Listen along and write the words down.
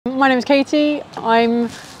My name is Katie. I'm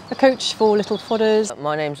a coach for Little Fodders.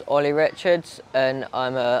 My name's Ollie Richards and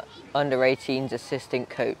I'm a under-18s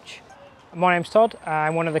assistant coach. My name's Todd.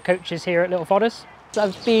 I'm one of the coaches here at Little Fodders.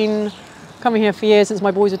 I've been coming here for years since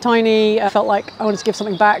my boys were tiny. I felt like I wanted to give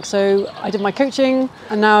something back, so I did my coaching,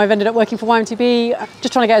 and now I've ended up working for YMTB.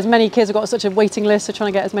 Just trying to get as many kids. I've got such a waiting list, so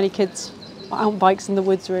trying to get as many kids out on bikes in the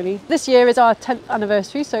woods really. This year is our 10th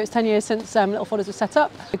anniversary, so it's 10 years since Little Fodders was set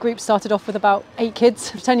up. The group started off with about 8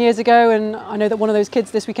 kids 10 years ago, and I know that one of those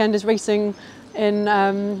kids this weekend is racing in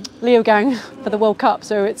Leogang for the World Cup,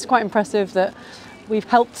 so it's quite impressive that we've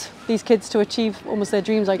helped these kids to achieve almost their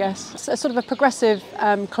dreams, I guess. It's a sort of a progressive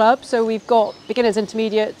club, so we've got beginners,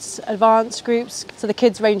 intermediates, advanced groups, so the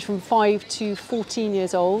kids range from 5 to 14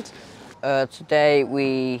 years old. Today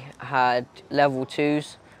we had level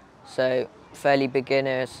 2s, so fairly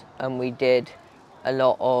beginners, and we did a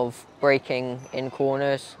lot of braking in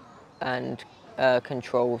corners and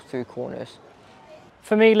control through corners.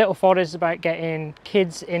 For me, Little Fodders is about getting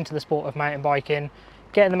kids into the sport of mountain biking,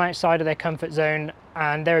 getting them outside of their comfort zone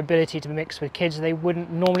and their ability to mix with kids they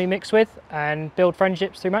wouldn't normally mix with, and build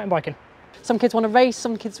friendships through mountain biking. Some kids want to race,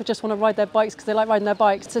 some kids just want to ride their bikes because they like riding their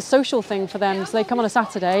bikes. It's a social thing for them, so they come on a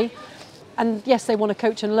Saturday and yes, they want to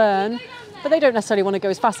coach and learn, but they don't necessarily want to go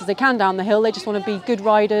as fast as they can down the hill. They just want to be good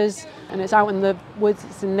riders, and it's out in the woods,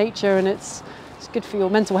 it's in nature, and it's good for your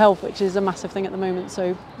mental health, which is a massive thing at the moment.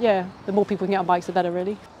 So yeah, the more people can get on bikes, the better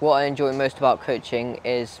really. What I enjoy most about coaching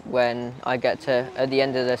is when I get to, at the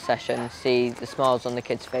end of the session, see the smiles on the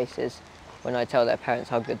kids' faces when I tell their parents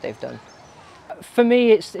how good they've done. For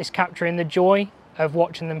me, it's capturing the joy of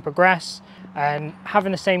watching them progress, and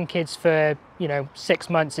having the same kids for 6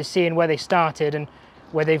 months is seeing where they started and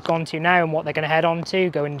where they've gone to now and what they're going to head on to,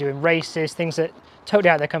 going and doing races, things that totally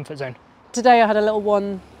out of their comfort zone. Today I had a little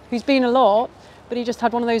one who's been a lot, but he just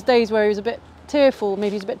had one of those days where he was a bit tearful,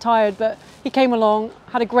 maybe he's a bit tired, but he came along,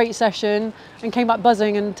 had a great session and came back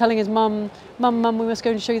buzzing and telling his mum, Mum, we must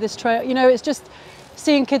go and show you this trail. It's just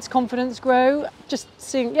seeing kids' confidence grow, just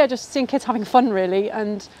seeing kids having fun really,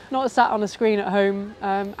 and not sat on a screen at home,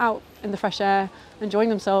 out in the fresh air, enjoying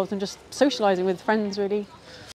themselves and just socialising with friends really.